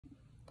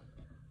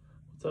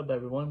What's up,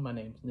 everyone? My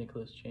name is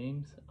Nicholas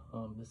James.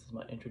 This is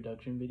my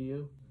introduction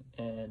video,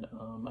 and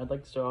I'd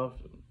like to start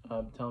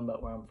off telling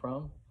about where I'm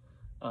from.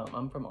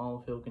 I'm from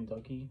Olive Hill,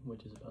 Kentucky,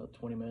 which is about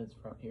 20 minutes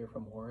from here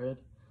from Moorhead.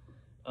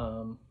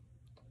 Um,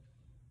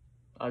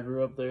 I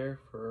grew up there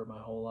for my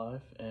whole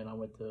life, and I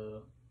went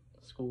to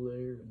school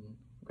there and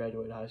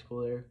graduated high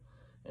school there,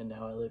 and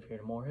now I live here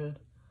in Moorhead.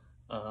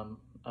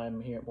 I'm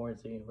here at Moorhead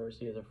State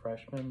University as a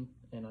freshman,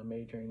 and I'm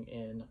majoring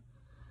in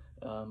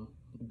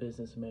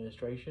business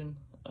administration.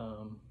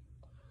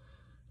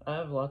 I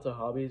have lots of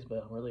hobbies,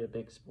 but I'm really a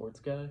big sports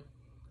guy.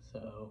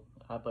 So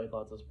I played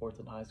lots of sports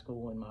in high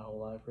school and my whole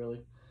life,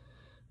 really.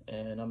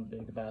 And I'm a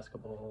big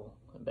basketball,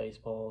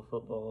 baseball,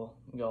 football,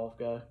 golf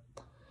guy.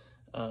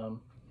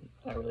 Um,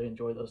 I really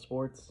enjoy those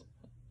sports,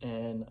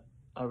 and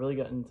I really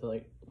got into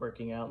like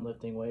working out and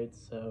lifting weights.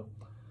 So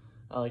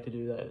I like to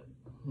do that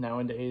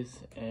nowadays,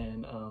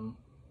 and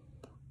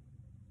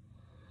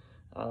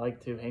I like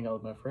to hang out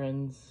with my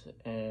friends,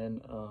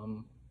 and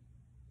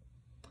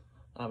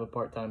I have a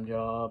part-time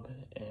job,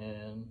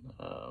 and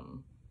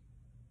I'm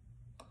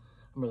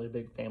really a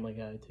big family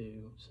guy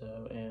too.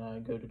 So, and I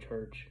go to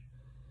church,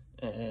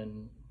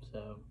 and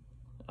so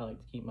I like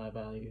to keep my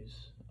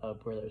values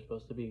up where they're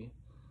supposed to be.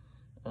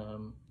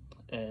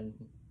 And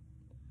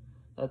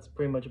that's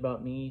pretty much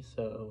about me.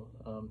 So,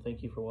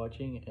 thank you for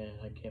watching, and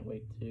I can't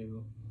wait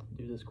to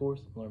do this course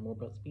and learn more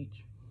about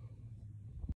speech.